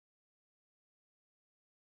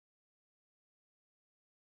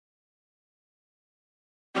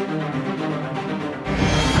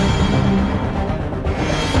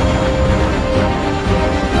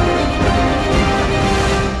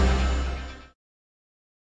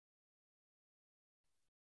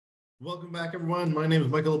Welcome back, everyone. My name is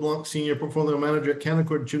Michael LeBlanc, Senior Portfolio Manager at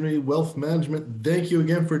Canaccord Genuity Wealth Management. Thank you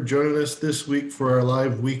again for joining us this week for our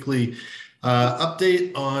live weekly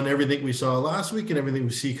update on everything we saw last week and everything we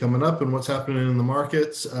see coming up and what's happening in the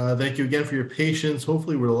markets. Thank you again for your patience.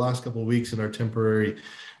 Hopefully, we're the last couple of weeks in our temporary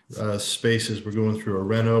spaces. We're going through a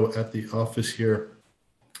reno at the office here,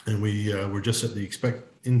 and we're just at the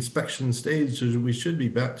inspection stage, so we should be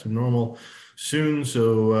back to normal soon.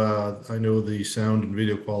 So I know the sound and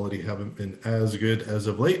video quality haven't been as good as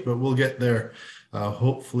of late, but we'll get there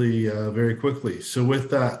hopefully very quickly. So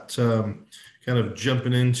with that, kind of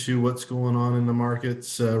jumping into what's going on in the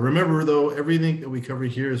markets. Remember, though, everything that we cover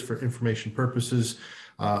here is for information purposes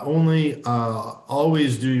only.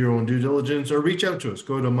 Always do your own due diligence or reach out to us.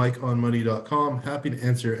 Go to mikeonmoney.com. Happy to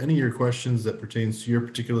answer any of your questions that pertains to your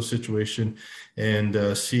particular situation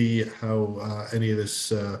and see how any of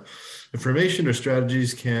this information or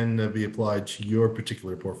strategies can be applied to your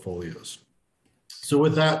particular portfolios. So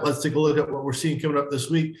with that, let's take a look at what we're seeing coming up this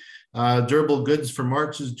week. Durable goods for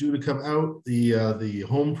March is due to come out. The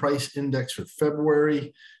home price index for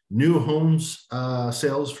February. New homes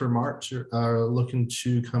sales for March are looking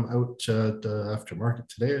to come out after market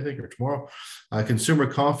today, I think, or tomorrow. Consumer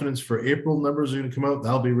confidence for April numbers are going to come out.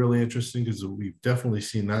 That'll be really interesting because we've definitely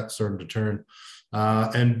seen that starting to turn.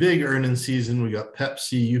 And big earnings season, we got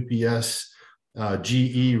Pepsi, UPS,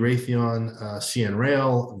 GE, Raytheon, CN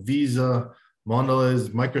Rail, Visa, Mondelez,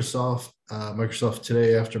 Microsoft, Microsoft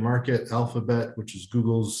today after market, Alphabet, which is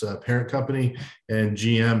Google's parent company, and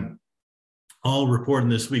GM, all reporting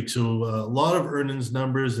this week. So a lot of earnings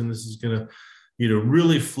numbers, and this is going to,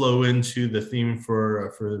 really flow into the theme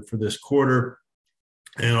for this quarter.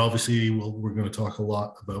 And obviously, we're going to talk a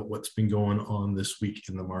lot about what's been going on this week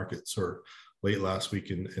in the markets, or late last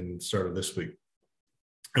week and start of this week.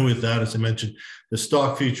 And with that, as I mentioned, the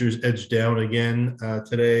stock futures edged down again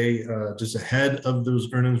today, just ahead of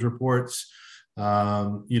those earnings reports.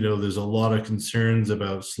 There's a lot of concerns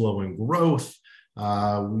about slowing growth.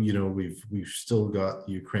 We've still got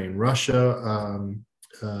the Ukraine-Russia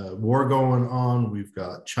war going on. We've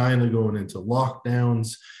got China going into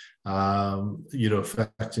lockdowns,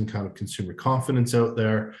 affecting kind of consumer confidence out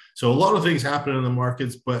there. So a lot of things happening in the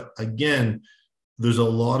markets, but again, there's a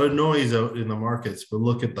lot of noise out in the markets, but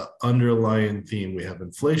look at the underlying theme. We have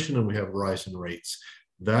inflation and we have rising rates.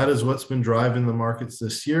 That is what's been driving the markets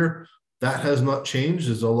this year. That has not changed.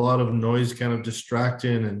 There's a lot of noise kind of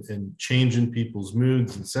distracting and changing people's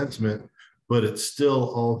moods and sentiment, but it's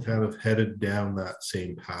still all kind of headed down that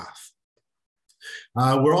same path.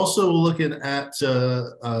 We're also looking at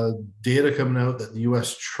data coming out that the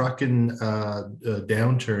U.S. trucking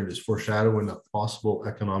downturn is foreshadowing a possible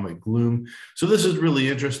economic gloom. So this is really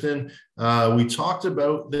interesting. We talked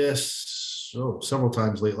about this several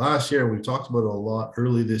times late last year. We talked about it a lot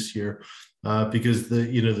early this year because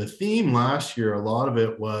the theme last year, a lot of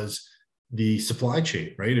it was the supply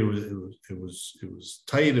chain, right? It was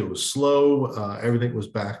tight. It was slow. Everything was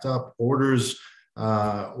backed up. Orders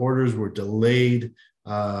were delayed,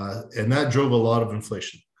 and that drove a lot of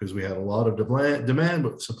inflation because we had a lot of demand,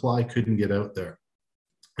 but supply couldn't get out there.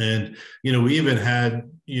 And, we even had,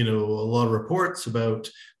 a lot of reports about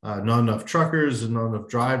not enough truckers and not enough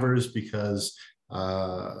drivers because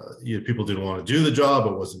people didn't want to do the job.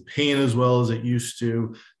 It wasn't paying as well as it used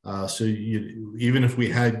to. So even if we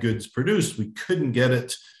had goods produced, we couldn't get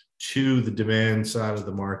it to the demand side of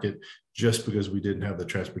the market just because we didn't have the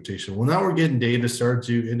transportation. Well, now we're getting data start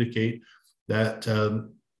to indicate that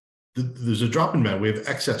there's a drop in demand. We have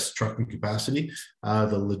excess trucking capacity.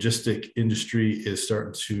 The logistic industry is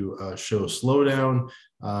starting to show a slowdown.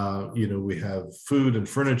 We have food and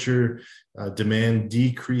furniture demand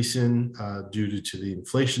decreasing due to the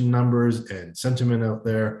inflation numbers and sentiment out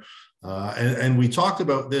there. And we talked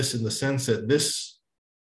about this in the sense that this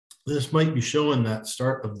might be showing that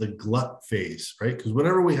start of the glut phase, right? Because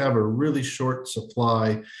whenever we have a really short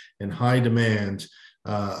supply and high demand,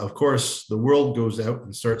 of course, the world goes out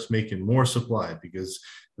and starts making more supply because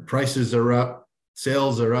the prices are up,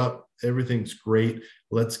 sales are up, everything's great.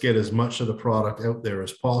 Let's get as much of the product out there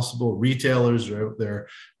as possible. Retailers are out there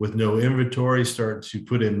with no inventory, starting to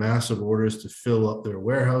put in massive orders to fill up their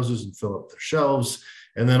warehouses and fill up their shelves.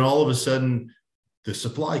 And then all of a sudden, the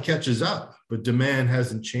supply catches up, but demand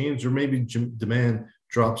hasn't changed, or maybe demand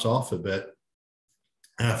drops off a bit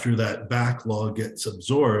after that backlog gets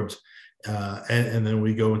absorbed, and then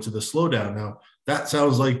we go into the slowdown. Now, that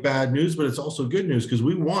sounds like bad news, but it's also good news because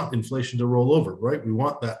we want inflation to roll over, right? We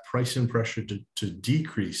want that pricing pressure to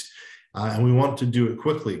decrease, and we want to do it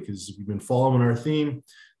quickly because we've been following our theme.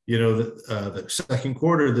 The second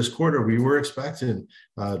quarter, this quarter, we were expecting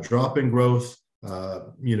drop in growth,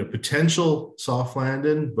 potential soft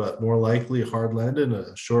landing, but more likely hard landing,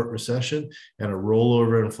 a short recession, and a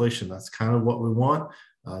rollover inflation. That's kind of what we want.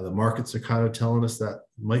 The markets are kind of telling us that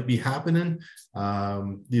might be happening.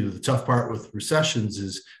 The tough part with recessions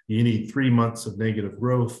is you need 3 months of negative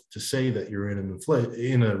growth to say that you're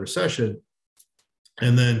in a recession.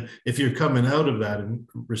 And then if you're coming out of that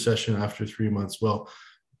recession after 3 months, well,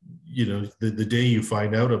 the day you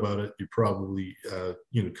find out about it, you're probably,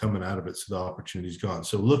 coming out of it. So the opportunity's gone.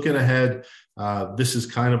 So looking ahead, this is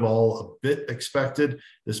kind of all a bit expected.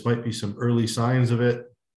 This might be some early signs of it,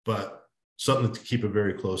 but something to keep a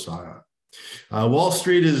very close eye on. Wall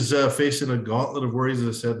Street is facing a gauntlet of worries.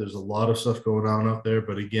 As I said, there's a lot of stuff going on out there.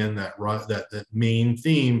 But again, that main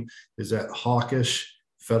theme is that hawkish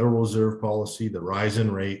Federal Reserve policy, the rise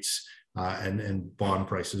in rates, and bond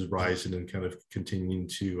prices rising and kind of continuing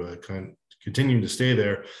to stay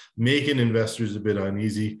there, making investors a bit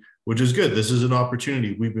uneasy, which is good. This is an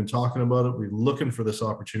opportunity. We've been talking about it. We're looking for this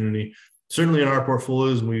opportunity. Certainly in our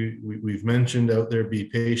portfolios, we've mentioned out there, be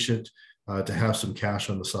patient, to have some cash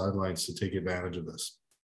on the sidelines to take advantage of this.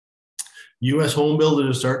 U.S. home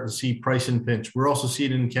builders are starting to see pricing pinch. We're also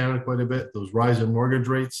seeing it in Canada quite a bit. Those rise in mortgage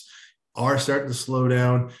rates are starting to slow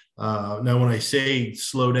down. Now, when I say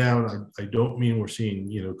slow down, I don't mean we're seeing,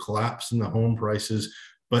 collapse in the home prices,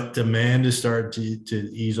 but demand is starting to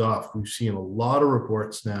ease off. We've seen a lot of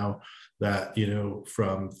reports now that,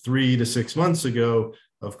 from 3 to 6 months ago,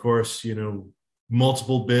 of course,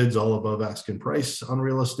 multiple bids all above asking price on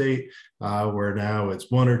real estate, where now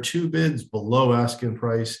it's 1 or 2 bids below asking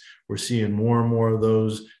price. We're seeing more and more of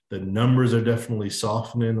those. The numbers are definitely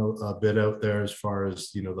softening a bit out there as far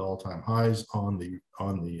as, the all-time highs on the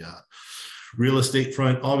real estate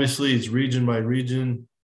front. Obviously, it's region by region,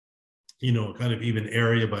 kind of even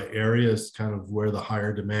area by area is kind of where the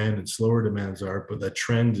higher demand and slower demands are, but that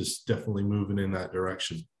trend is definitely moving in that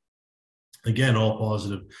direction. Again, all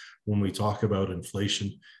positive when we talk about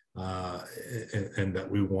inflation, and that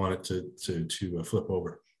we want it to flip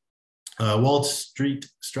over. Wall Street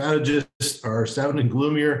strategists are sounding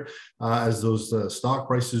gloomier as those stock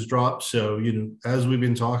prices drop. So, as we've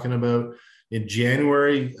been talking about in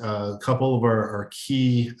January, a couple of our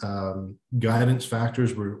key guidance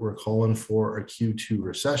factors we're calling for a Q2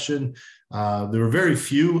 recession. There were very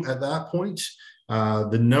few at that point.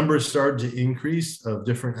 The numbers started to increase of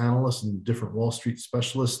different analysts and different Wall Street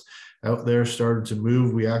specialists out there started to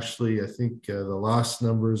move. We actually, I think the last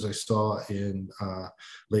numbers I saw in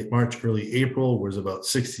late March, early April was about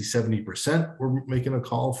 60-70% were making a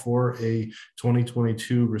call for a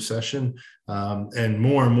 2022 recession. And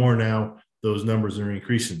more now, those numbers are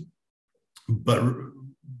increasing. But,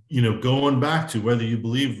 going back to whether you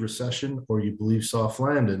believe recession or you believe soft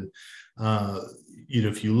landing,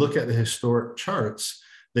 if you look at the historic charts,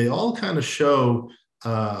 they all kind of show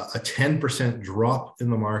a 10% drop in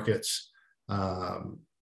the markets, a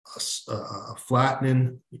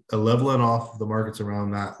flattening, a leveling off of the markets around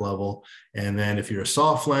that level. And then if you're a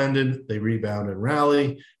soft landing, they rebound and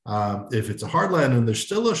rally. If it's a hard landing, there's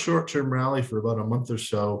still a short-term rally for about a month or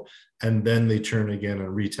so, and then they turn again and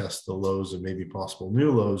retest the lows and maybe possible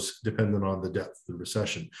new lows, depending on the depth of the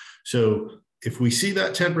recession. So if we see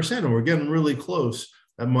that 10% and we're getting really close,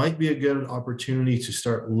 that might be a good opportunity to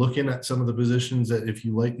start looking at some of the positions that if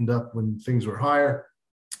you lightened up when things were higher,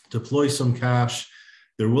 deploy some cash.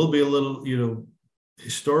 There will be a little,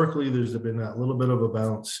 historically, there's been that little bit of a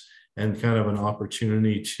bounce and kind of an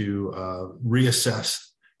opportunity to reassess,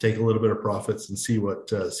 take a little bit of profits and see what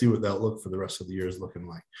the outlook for the rest of the year is looking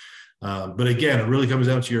like. But again, it really comes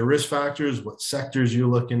down to your risk factors, what sectors you're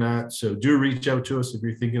looking at. So do reach out to us if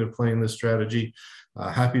you're thinking of playing this strategy.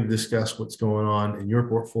 Happy to discuss what's going on in your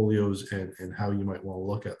portfolios and how you might want to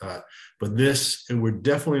look at that. But and we're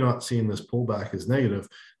definitely not seeing this pullback as negative.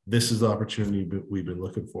 This is the opportunity we've been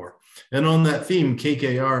looking for. And on that theme,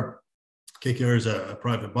 KKR is a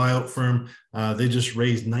private buyout firm. They just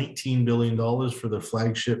raised $19 billion for their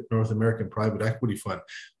flagship North American private equity fund.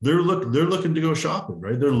 They're looking to go shopping,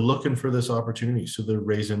 right? They're looking for this opportunity. So they're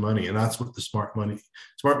raising money. And that's what the smart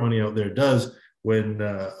money out there does. When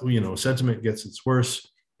sentiment gets its worst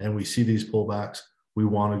and we see these pullbacks, we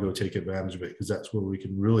want to go take advantage of it because that's where we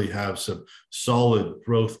can really have some solid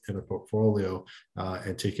growth in a portfolio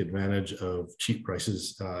and take advantage of cheap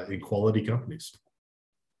prices in quality companies.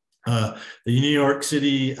 The New York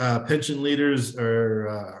City pension leaders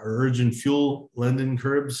are urging fuel lending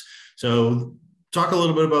curbs. So talk a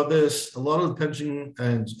little bit about this. A lot of the pension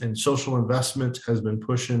and social investment has been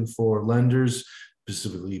pushing for lenders,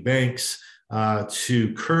 specifically banks,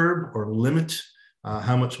 to curb or limit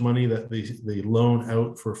how much money that they loan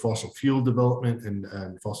out for fossil fuel development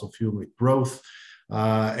and fossil fuel growth.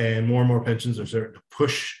 And more pensions are starting to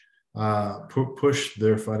push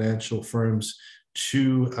their financial firms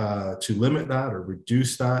to limit that or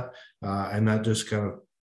reduce that, and that just kind of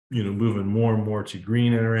moving more and more to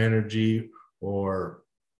green energy or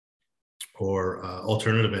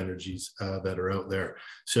alternative energies that are out there.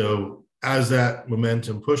 So as that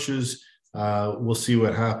momentum pushes, we'll see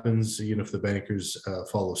what happens, if the bankers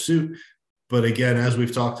follow suit. But again, as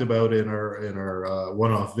we've talked about in our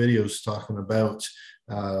one-off videos talking about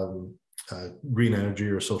green energy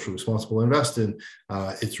or social responsible investing,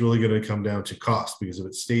 it's really going to come down to cost, because if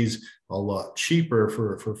it stays a lot cheaper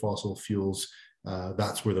for fossil fuels,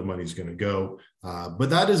 that's where the money's going to go. But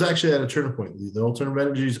that is actually at a turning point. The alternative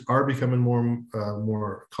energies are becoming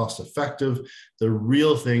more cost effective. The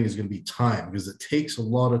real thing is going to be time, because it takes a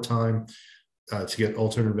lot of time to get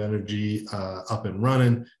alternative energy up and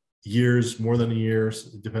running. Years, more than a year,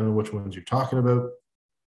 depending on which ones you're talking about.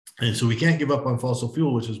 And so we can't give up on fossil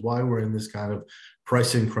fuel, which is why we're in this kind of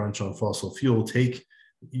pricing crunch on fossil fuel. Take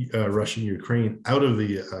Russia and Ukraine out of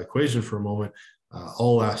the equation for a moment.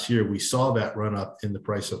 All last year, we saw that run up in the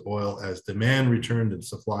price of oil as demand returned and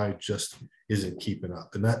supply just isn't keeping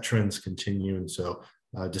up. And that trend's continuing. So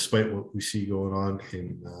despite what we see going on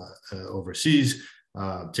in overseas,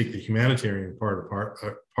 take the humanitarian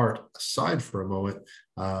part aside for a moment,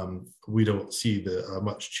 we don't see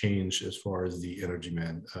much change as far as the energy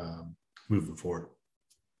demand moving forward.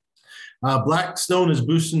 Blackstone is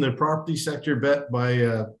boosting their property sector bet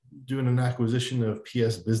by doing an acquisition of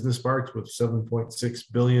PS Business Parks with $7.6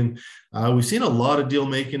 billion. We've seen a lot of deal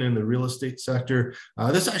making in the real estate sector.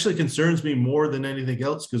 This actually concerns me more than anything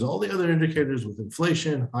else, because all the other indicators with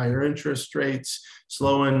inflation, higher interest rates,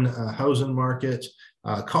 slowing housing market,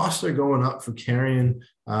 costs are going up for carrying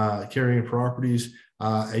properties.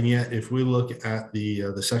 And yet, if we look at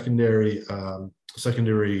the secondary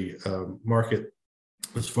market,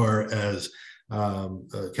 as far as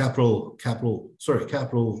capital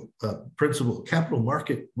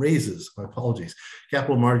market raises, my apologies,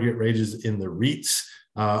 capital market raises in the REITs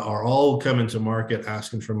are all coming to market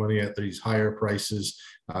asking for money at these higher prices.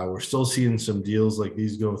 We're still seeing some deals like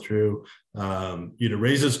these go through.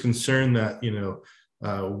 Raises concern that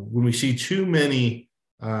when we see too many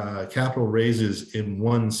capital raises in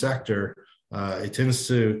one sector, it tends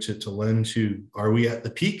to lend to, are we at the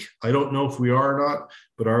peak? I don't know if we are or not,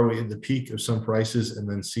 but are we at the peak of some prices and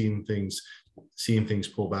then seeing things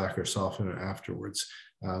pull back or soften afterwards?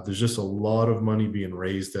 There's just a lot of money being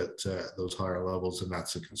raised at those higher levels, and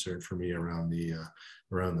that's a concern for me around the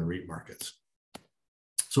REIT markets.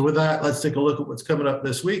 So with that, let's take a look at what's coming up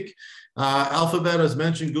this week. Alphabet, as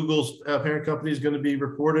mentioned, Google's parent company, is going to be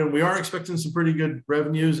reporting. We are expecting some pretty good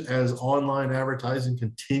revenues as online advertising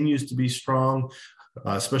continues to be strong,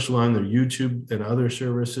 especially on their YouTube and other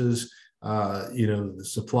services. The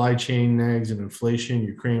supply chain nags and inflation,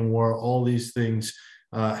 Ukraine war, all these things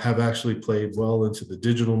have actually played well into the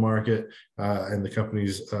digital market, and the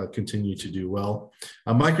companies continue to do well.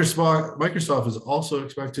 Microsoft is also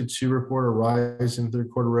expected to report a rise in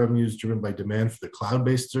third quarter revenues driven by demand for the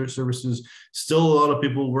cloud-based services. Still a lot of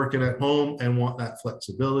people working at home and want that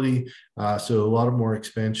flexibility, so a lot of more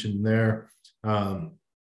expansion there.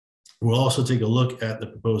 We'll also take a look at the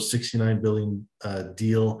proposed $69 billion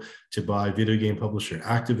deal to buy video game publisher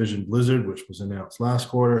Activision Blizzard, which was announced last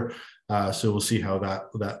quarter. So we'll see how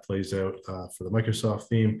that plays out for the Microsoft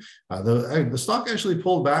theme. The stock actually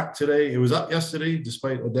pulled back today. It was up yesterday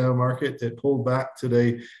despite a down market. It pulled back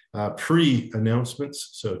today pre-announcements,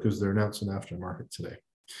 so because they're announcing after market today.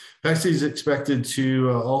 Pepsi is expected to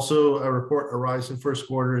also report a rise in first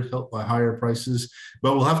quarter, helped by higher prices,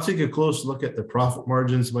 but we'll have to take a close look at the profit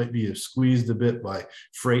margins. Might be squeezed a bit by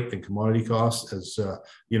freight and commodity costs. As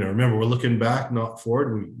remember, we're looking back, not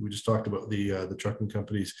forward. We just talked about the trucking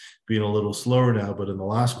companies being a little slower now, but in the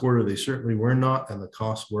last quarter they certainly were not, and the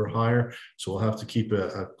costs were higher. So we'll have to keep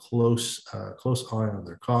a close eye on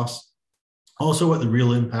their costs. Also, what the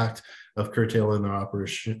real impact of curtailing their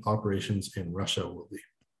operations in Russia will be.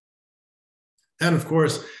 And of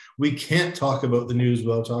course, we can't talk about the news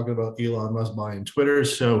without talking about Elon Musk buying Twitter.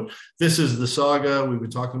 So this is the saga we've been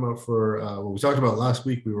talking about we talked about last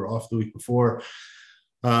week. We were off the week before.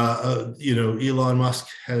 Elon Musk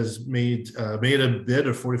has made a bid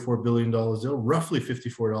of $44 billion deal, roughly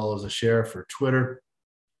 $54 a share for Twitter,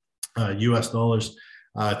 US dollars.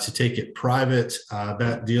 to take it private.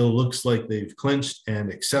 That deal looks like they've clinched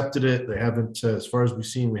and accepted it. They haven't, as far as we've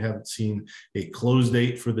seen, we haven't seen a close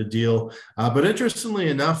date for the deal. But interestingly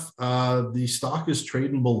enough, the stock is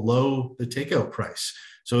trading below the takeout price.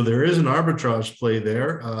 So there is an arbitrage play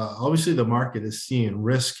there. Obviously, the market is seeing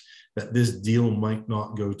risk that this deal might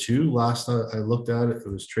not go to. Last I looked at it, it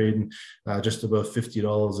was trading just above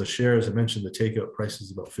 $50 a share. As I mentioned, the takeout price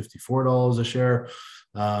is about $54 a share.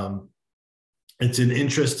 It's an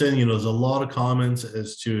interesting, there's a lot of comments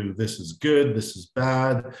as to this is good, this is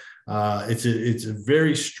bad. It's a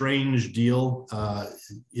very strange deal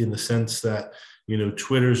in the sense that,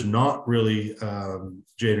 Twitter's not really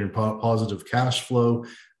generating positive cash flow.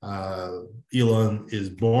 Elon is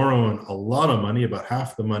borrowing a lot of money, about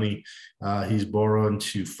half the money he's borrowing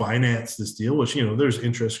to finance this deal, which, there's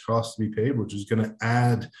interest costs to be paid, which is going to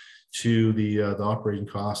add to the operating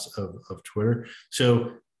costs of Twitter.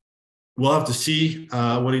 So we'll have to see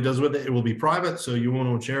what he does with it. It will be private, so you won't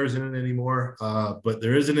own shares in it anymore. But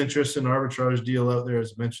there is an interest in arbitrage deal out there.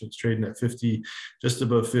 As I mentioned, it's trading at just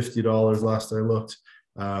above $50 last I looked,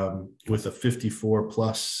 with a 54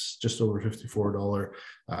 plus, just over $54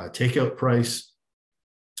 takeout price.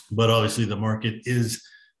 But obviously, the market is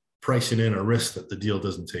pricing in a risk that the deal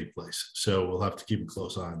doesn't take place. So we'll have to keep a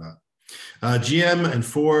close eye on that. GM and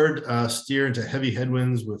Ford steer into heavy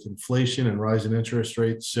headwinds with inflation and rising interest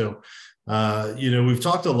rates. So, we've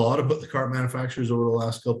talked a lot about the car manufacturers over the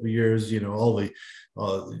last couple of years, all the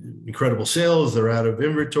incredible sales, they're out of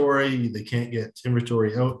inventory. They can't get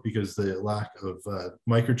inventory out because the lack of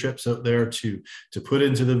microchips out there to put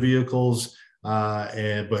into the vehicles. But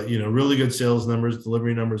really good sales numbers,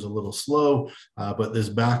 delivery numbers a little slow, but this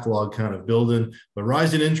backlog kind of building. But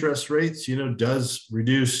rising interest rates, does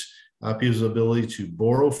reduce people's ability to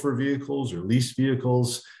borrow for vehicles or lease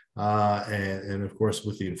vehicles. And of course,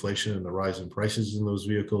 with the inflation and the rise in prices in those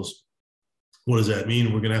vehicles, what does that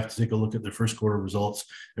mean? We're going to have to take a look at their first quarter results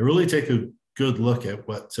and really take a good look at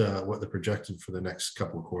what they're projected for the next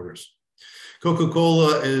couple of quarters.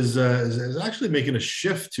 Coca-Cola is actually making a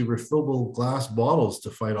shift to refillable glass bottles to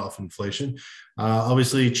fight off inflation.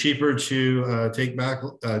 Obviously, cheaper to take back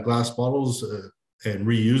glass bottles and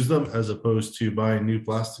reuse them as opposed to buying new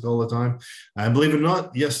plastic all the time. And believe it or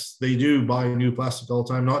not, yes, they do buy new plastic all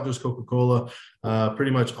the time, not just Coca-Cola,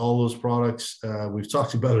 pretty much all those products. We've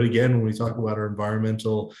talked about it again when we talk about our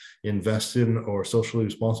environmental investing or socially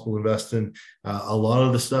responsible investing. A lot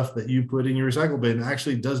of the stuff that you put in your recycle bin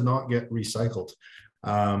actually does not get recycled,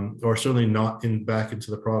 or certainly not back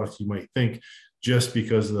into the product you might think, just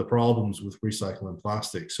because of the problems with recycling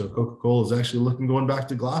plastic. So Coca-Cola is actually going back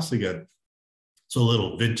to glass again. It's a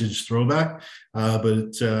little vintage throwback,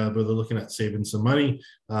 but they're looking at saving some money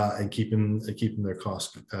and keeping their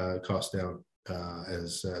cost down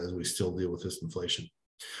as we still deal with this inflation.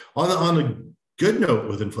 On a good note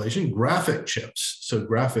with inflation, graphic chips. So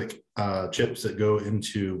graphic chips that go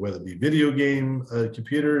into whether it be video game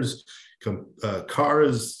computers,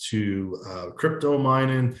 cars, to crypto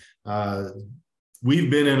mining.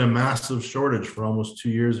 We've been in a massive shortage for almost 2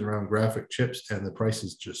 years around graphic chips, and the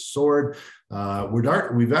prices just soared.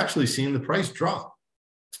 We've actually seen the price drop,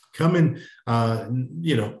 coming,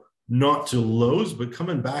 not to lows, but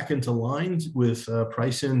coming back into line with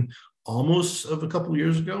pricing almost of a couple of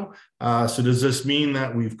years ago. So does this mean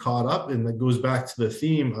that we've caught up? And that goes back to the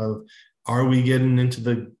theme of, are we getting into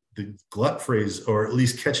the glut phase, or at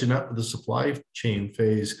least catching up with the supply chain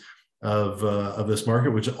phase of this market,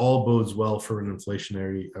 which all bodes well for an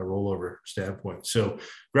inflationary rollover standpoint. So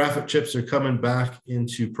graphic chips are coming back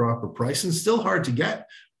into proper price, and still hard to get,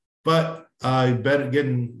 but I bet it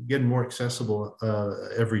getting more accessible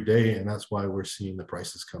every day, and that's why we're seeing the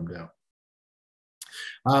prices come down.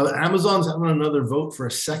 Amazon's having another vote for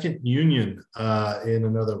a second union in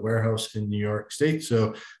another warehouse in New York State.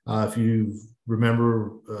 So if you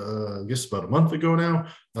remember, I guess about a month ago now,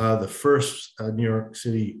 the first New York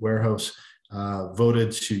City warehouse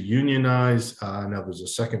voted to unionize. Now there's a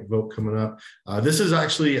second vote coming up. This is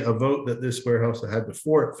actually a vote that this warehouse had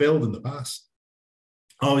before. It failed in the past.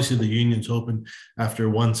 Obviously, the union's hoping after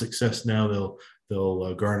one success now they'll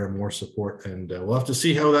garner more support, and we'll have to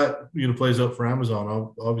see how that plays out for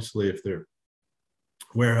Amazon. Obviously, if their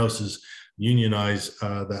warehouses unionize,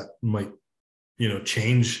 that might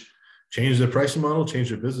change their pricing model, change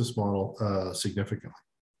their business model significantly.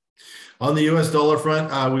 On the U.S. dollar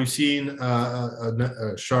front, we've seen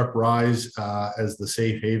a sharp rise as the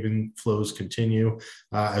safe haven flows continue.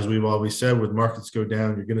 As we've always said, when markets go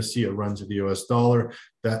down, you're going to see a run to the U.S. dollar.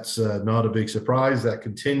 That's not a big surprise. That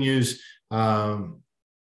continues.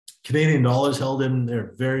 Canadian dollars held in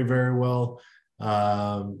there very, very well.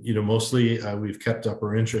 Mostly we've kept up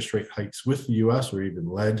our interest rate hikes with the US, or even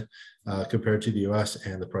led compared to the US,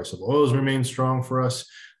 and the price of oil has remained strong for us.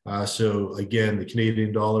 So again, the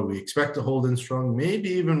Canadian dollar, we expect to hold in strong, maybe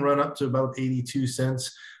even run up to about 82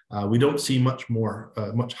 cents. We don't see much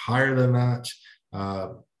much higher than that.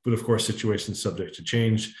 But of course, situations subject to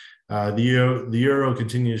change. The euro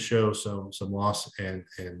continues to show some loss and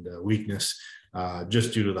weakness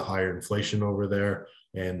just due to the higher inflation over there,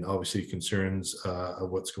 and obviously concerns of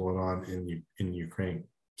what's going on in Ukraine.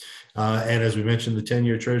 And as we mentioned, the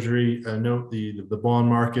 10-year Treasury note, the bond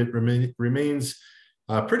market remains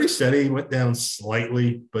pretty steady. Went down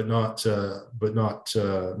slightly, but not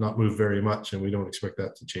move very much, and we don't expect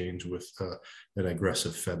that to change with an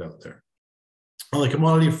aggressive Fed out there. On the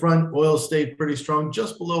commodity front, oil stayed pretty strong,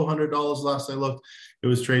 just below $100 last I looked. It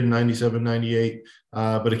was trading 97, 98,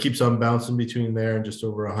 but it keeps on bouncing between there and just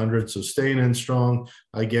over 100. So staying in strong.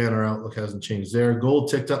 Again, our outlook hasn't changed there.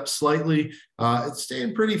 Gold ticked up slightly. It's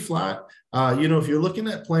staying pretty flat. If you're looking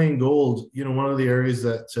at playing gold, one of the areas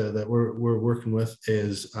that we're working with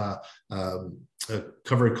is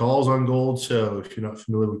covered calls on gold. So if you're not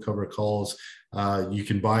familiar with covered calls, you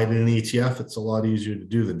can buy it in an ETF. It's a lot easier to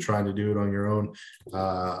do than trying to do it on your own,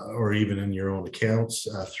 or even in your own accounts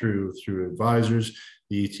through advisors.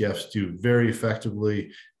 The ETFs do very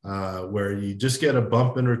effectively, where you just get a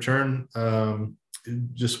bump in return.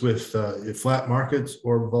 Just with flat markets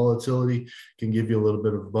or volatility can give you a little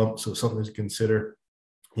bit of a bump. So something to consider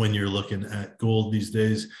when you're looking at gold these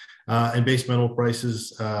days. And base metal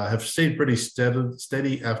prices have stayed pretty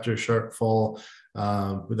steady after a sharp fall,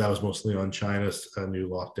 but that was mostly on China's new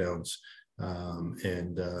lockdowns.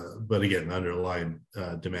 But again, the underlying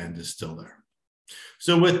demand is still there.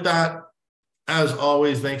 So with that, as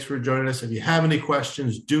always, thanks for joining us. If you have any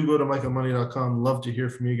questions, do go to mikeonmoney.com. Love to hear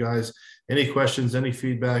from you guys. Any questions, any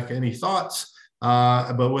feedback, any thoughts?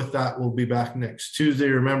 But with that, we'll be back next Tuesday.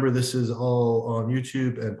 Remember, this is all on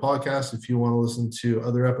YouTube and podcast if you want to listen to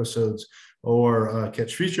other episodes, or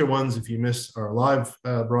catch future ones if you missed our live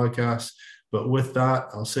broadcast. But with that,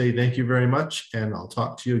 I'll say thank you very much, and I'll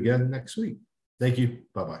talk to you again next week. Thank you.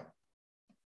 Bye-bye.